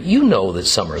appear, you know that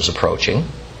summer is approaching.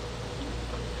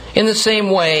 In the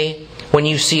same way, when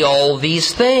you see all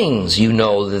these things, you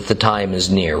know that the time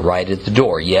is near, right at the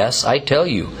door. Yes, I tell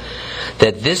you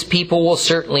that this people will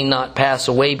certainly not pass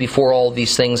away before all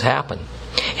these things happen.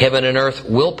 Heaven and earth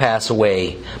will pass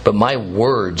away, but my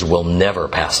words will never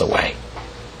pass away.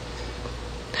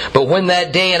 But when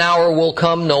that day and hour will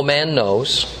come, no man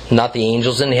knows, not the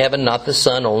angels in heaven, not the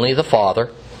Son, only the Father.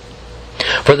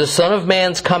 For the Son of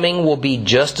Man's coming will be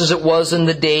just as it was in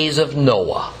the days of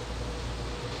Noah.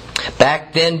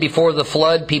 Back then, before the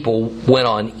flood, people went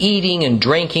on eating and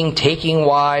drinking, taking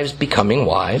wives, becoming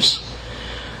wives,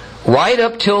 right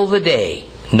up till the day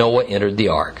Noah entered the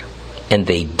ark. And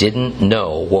they didn't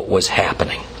know what was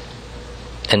happening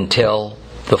until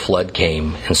the flood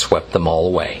came and swept them all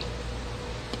away.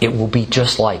 It will be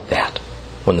just like that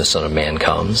when the Son of Man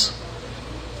comes.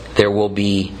 There will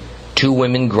be 2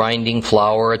 women grinding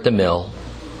flour at the mill.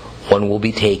 One will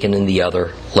be taken and the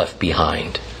other left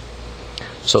behind.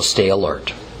 So stay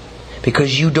alert,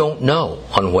 because you don't know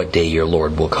on what day your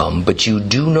Lord will come, but you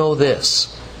do know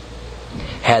this: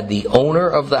 Had the owner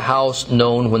of the house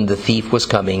known when the thief was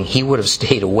coming, he would have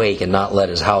stayed awake and not let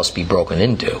his house be broken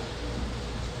into.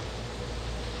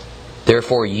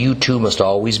 Therefore, you too must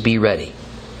always be ready,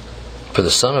 for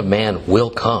the Son of Man will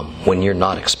come when you're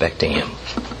not expecting Him.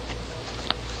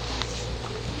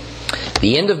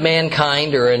 The end of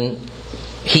mankind, or in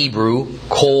Hebrew,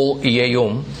 kol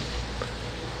yayum,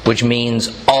 which means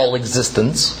all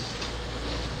existence,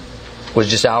 was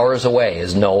just hours away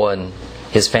as Noah and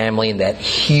his family and that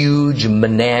huge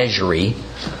menagerie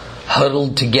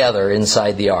huddled together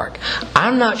inside the ark.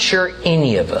 I'm not sure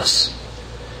any of us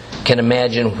can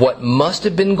imagine what must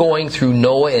have been going through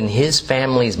Noah and his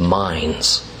family's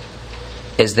minds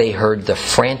as they heard the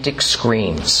frantic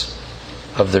screams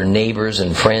of their neighbors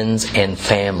and friends and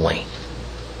family,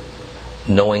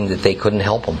 knowing that they couldn't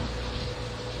help them.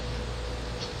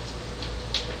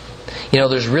 You know,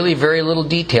 there's really very little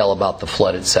detail about the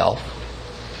flood itself.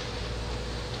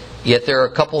 Yet there are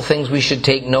a couple things we should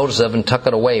take notice of and tuck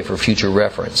it away for future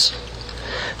reference.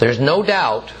 There's no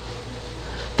doubt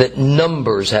that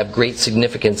numbers have great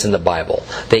significance in the Bible.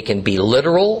 They can be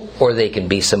literal or they can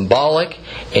be symbolic,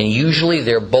 and usually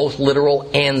they're both literal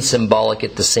and symbolic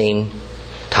at the same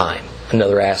time.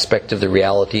 Another aspect of the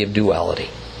reality of duality.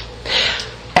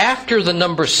 After the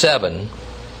number 7,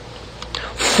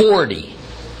 40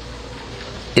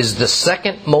 is the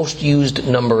second most used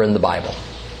number in the Bible.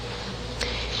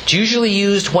 It's usually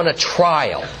used when a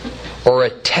trial or a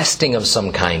testing of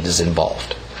some kind is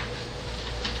involved.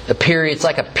 It's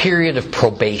like a period of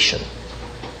probation.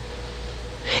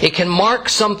 It can mark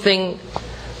something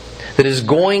that is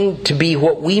going to be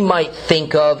what we might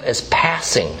think of as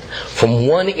passing from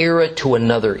one era to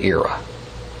another era.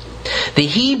 The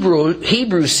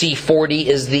Hebrews see 40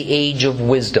 as the age of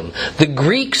wisdom. The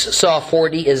Greeks saw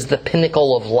 40 as the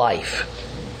pinnacle of life.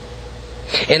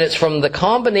 And it's from the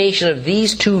combination of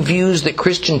these two views that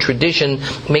Christian tradition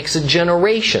makes a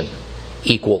generation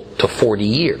equal to 40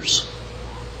 years.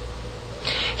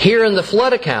 Here in the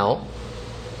flood account,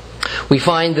 we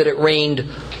find that it rained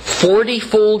 40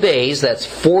 full days, that's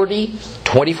 40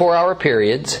 24-hour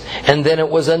periods, and then it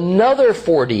was another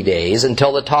 40 days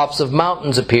until the tops of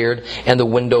mountains appeared and the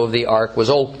window of the ark was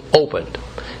opened.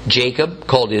 Jacob,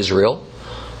 called Israel,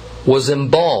 was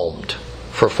embalmed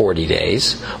for 40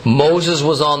 days. Moses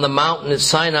was on the mountain at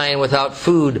Sinai and without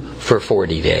food for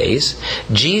 40 days.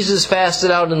 Jesus fasted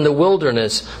out in the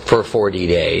wilderness for 40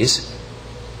 days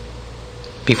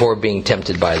before being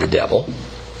tempted by the devil.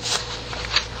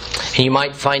 And you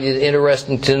might find it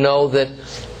interesting to know that,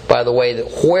 by the way,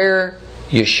 that where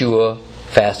Yeshua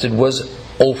fasted was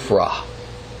Ophrah,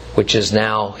 which is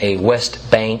now a West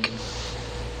Bank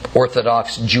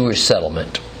Orthodox Jewish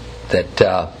settlement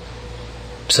that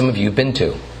some of you have been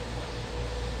to.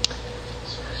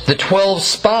 The 12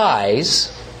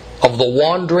 spies of the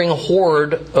wandering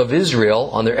horde of Israel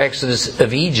on their exodus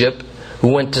of Egypt, who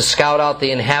went to scout out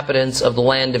the inhabitants of the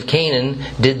land of Canaan,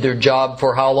 did their job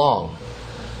for how long?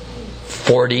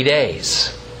 40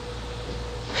 days.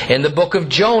 In the book of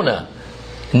Jonah,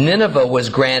 Nineveh was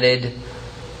granted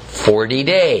 40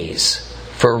 days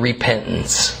for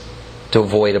repentance to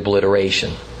avoid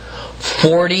obliteration.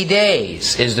 40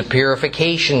 days is the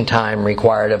purification time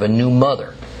required of a new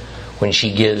mother when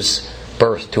she gives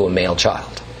birth to a male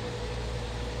child.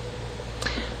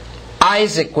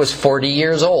 Isaac was 40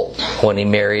 years old when he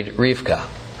married Rivkah.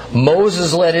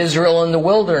 Moses led Israel in the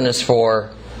wilderness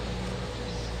for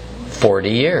 40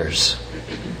 years.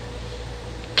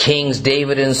 Kings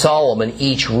David and Solomon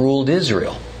each ruled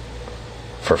Israel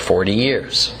for 40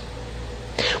 years.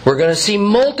 We're going to see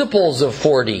multiples of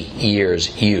 40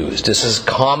 years used. This is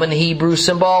common Hebrew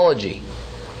symbology.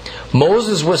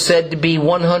 Moses was said to be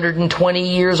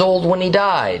 120 years old when he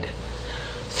died.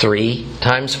 3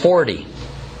 times 40.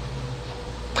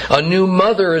 A new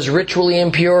mother is ritually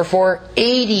impure for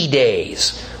 80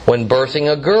 days when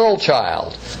birthing a girl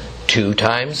child. 2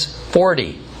 times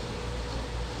 40.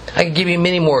 I can give you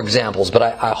many more examples, but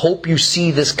I hope you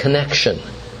see this connection.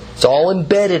 It's all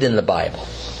embedded in the Bible.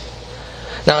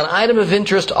 Now, an item of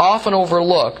interest often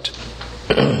overlooked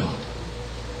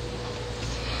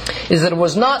is that it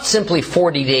was not simply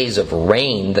 40 days of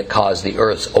rain that caused the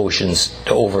earth's oceans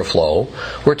to overflow.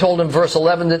 We're told in verse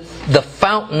 11 that the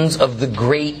fountains of the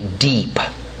great deep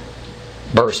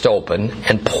burst open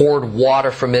and poured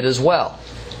water from it as well.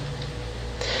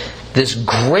 This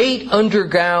great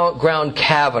underground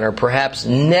cavern, or perhaps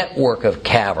network of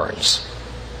caverns,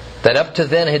 that up to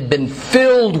then had been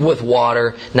filled with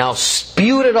water, now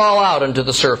spewed it all out onto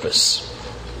the surface.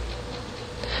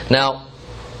 Now,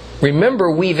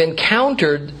 remember, we've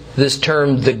encountered this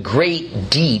term, the great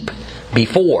deep,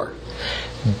 before.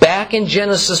 Back in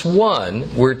Genesis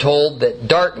 1, we're told that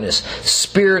darkness,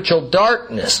 spiritual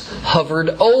darkness, hovered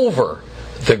over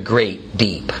the great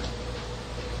deep.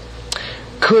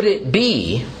 Could it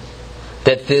be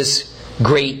that this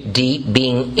great deep,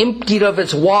 being emptied of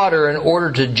its water in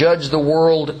order to judge the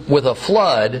world with a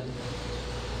flood,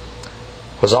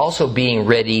 was also being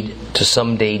readied to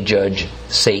someday judge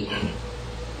Satan?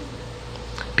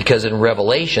 Because in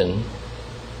Revelation,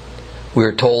 we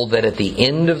are told that at the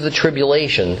end of the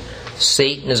tribulation,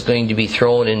 Satan is going to be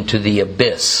thrown into the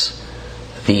abyss,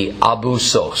 the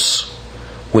abusos,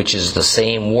 which is the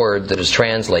same word that is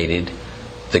translated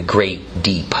the great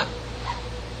deep.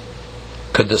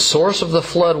 Could the source of the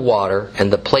flood water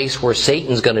and the place where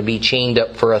Satan's going to be chained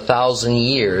up for 1,000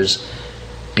 years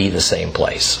be the same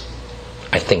place?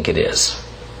 I think it is.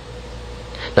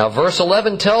 Now, verse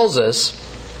 11 tells us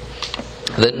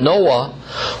that Noah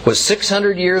was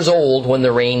 600 years old when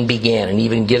the rain began, and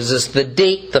even gives us the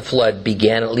date the flood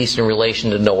began, at least in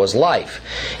relation to Noah's life.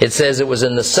 It says it was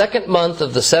in the 2nd month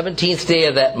of the 17th day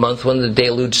of that month when the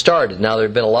deluge started. Now, there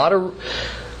have been a lot of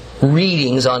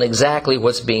readings on exactly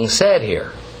what's being said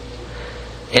here.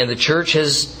 And the church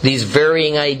has these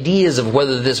varying ideas of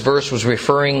whether this verse was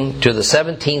referring to the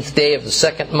 17th day of the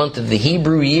 2nd month of the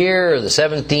Hebrew year, or the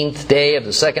 17th day of the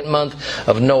 2nd month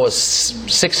of Noah's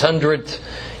 600th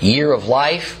year of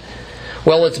life.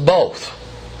 Well, it's both.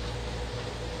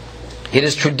 It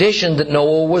is tradition that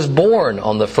Noah was born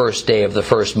on the 1st day of the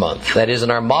 1st month. That is,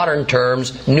 in our modern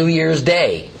terms, New Year's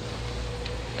Day.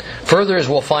 Further, as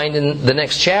we'll find in the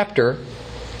next chapter,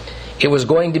 it was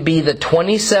going to be the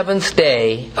 27th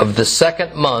day of the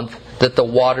 2nd month that the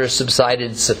waters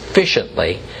subsided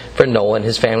sufficiently for Noah and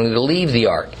his family to leave the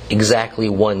ark. Exactly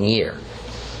 1 year.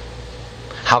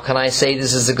 How can I say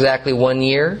this is exactly 1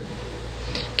 year?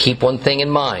 Keep one thing in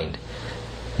mind.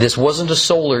 This wasn't a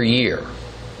solar year,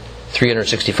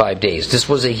 365 days. This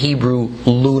was a Hebrew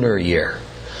lunar year.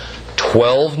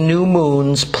 12 new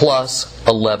moons plus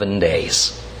 11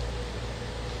 days.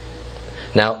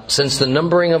 Now, since the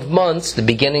numbering of months, the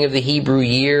beginning of the Hebrew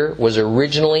year, was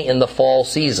originally in the fall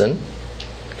season,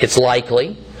 it's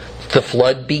likely the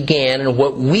flood began in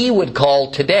what we would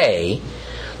call today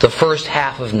the first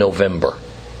half of November.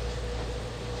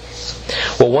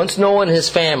 Well, once Noah and his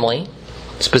family,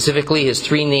 specifically his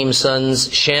 3 named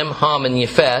sons, Shem, Ham, and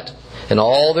Yafet, and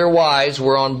all their wives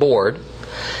were on board,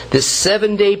 this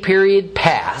 7-day period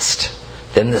passed.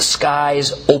 Then the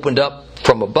skies opened up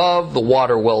from above, the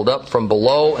water welled up from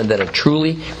below, and then a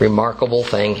truly remarkable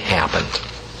thing happened.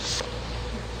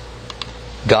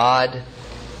 God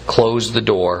closed the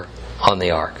door on the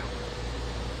ark,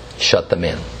 shut them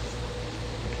in.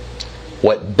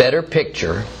 What better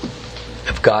picture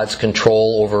of God's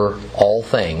control over all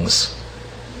things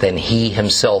than He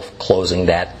Himself closing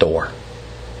that door,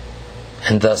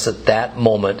 and thus at that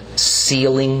moment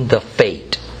sealing the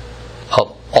fate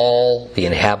of all the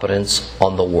inhabitants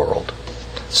on the world,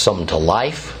 some to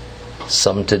life,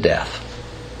 some to death.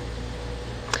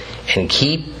 And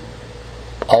keep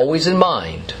always in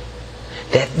mind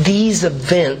that these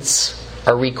events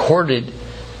are recorded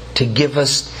to give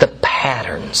us the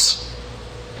patterns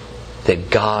that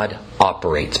God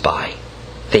operates by.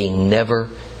 They never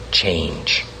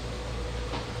change.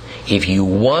 If you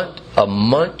want a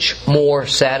much more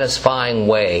satisfying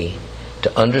way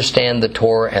to understand the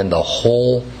Torah and the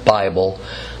whole Bible,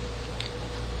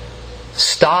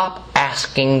 stop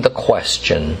asking the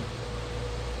question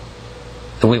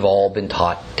that we've all been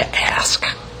taught to ask.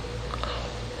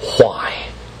 Why?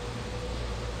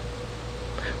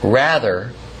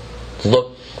 Rather,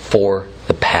 look for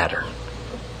the pattern.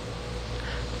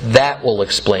 That will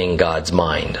explain God's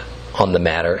mind on the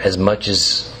matter as much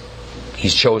as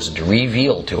He's chosen to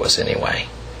reveal to us anyway.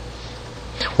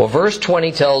 Well, verse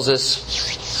 20 tells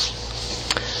us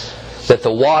that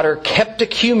the water kept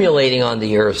accumulating on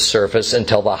the earth's surface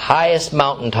until the highest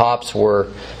mountaintops were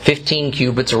 15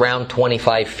 cubits, around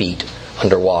 25 feet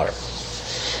underwater.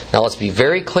 Now let's be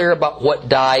very clear about what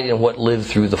died and what lived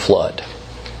through the flood.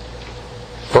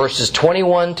 Verses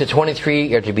 21 to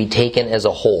 23 are to be taken as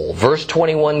a whole. Verse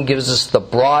 21 gives us the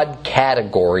broad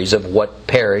categories of what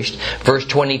perished. Verse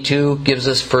 22 gives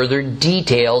us further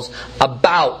details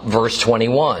about verse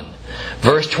 21.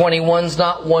 Verse 21 is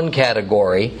not one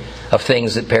category of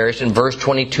things that perished, and verse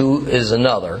 22 is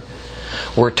another.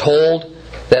 We're told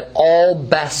that all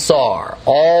basar,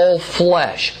 all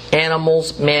flesh,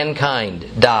 animals, mankind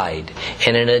died.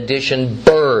 And in addition,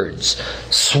 birds,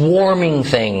 swarming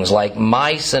things like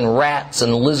mice and rats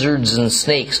and lizards and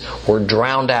snakes were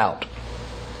drowned out.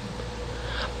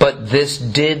 But this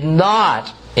did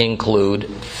not include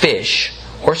fish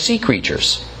or sea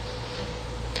creatures.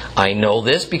 I know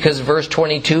this because verse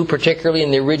 22, particularly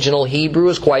in the original Hebrew,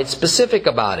 is quite specific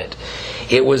about it.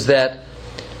 It was that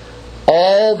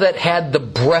all that had the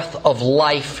breath of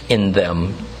life in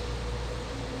them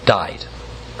died.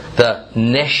 The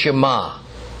neshama,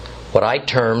 what I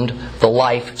termed the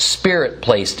life spirit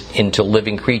placed into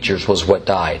living creatures, was what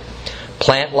died.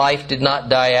 Plant life did not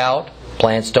die out.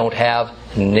 Plants don't have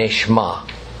neshama.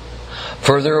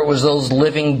 Further, it was those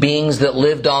living beings that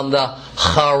lived on the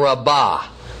harabah,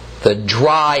 the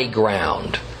dry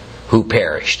ground, who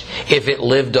perished. If it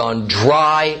lived on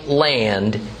dry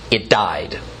land, it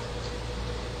died.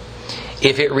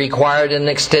 If it required an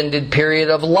extended period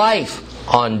of life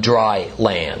on dry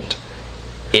land,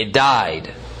 it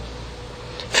died.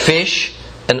 Fish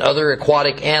and other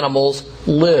aquatic animals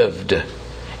lived.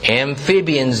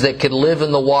 Amphibians that could live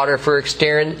in the water for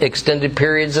extended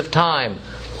periods of time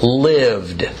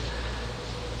lived.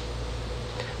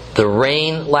 The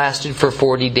rain lasted for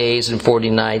 40 days and 40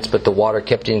 nights, but the water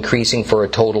kept increasing for a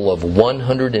total of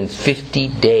 150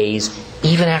 days,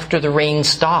 even after the rain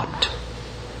stopped.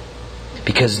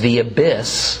 Because the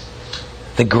abyss,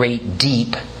 the great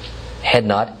deep, had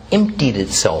not emptied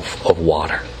itself of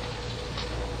water.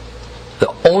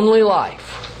 The only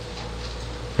life,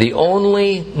 the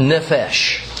only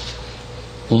nephesh,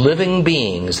 living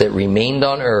beings that remained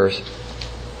on earth,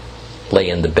 lay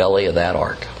in the belly of that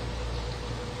ark.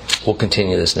 We'll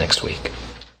continue this next week.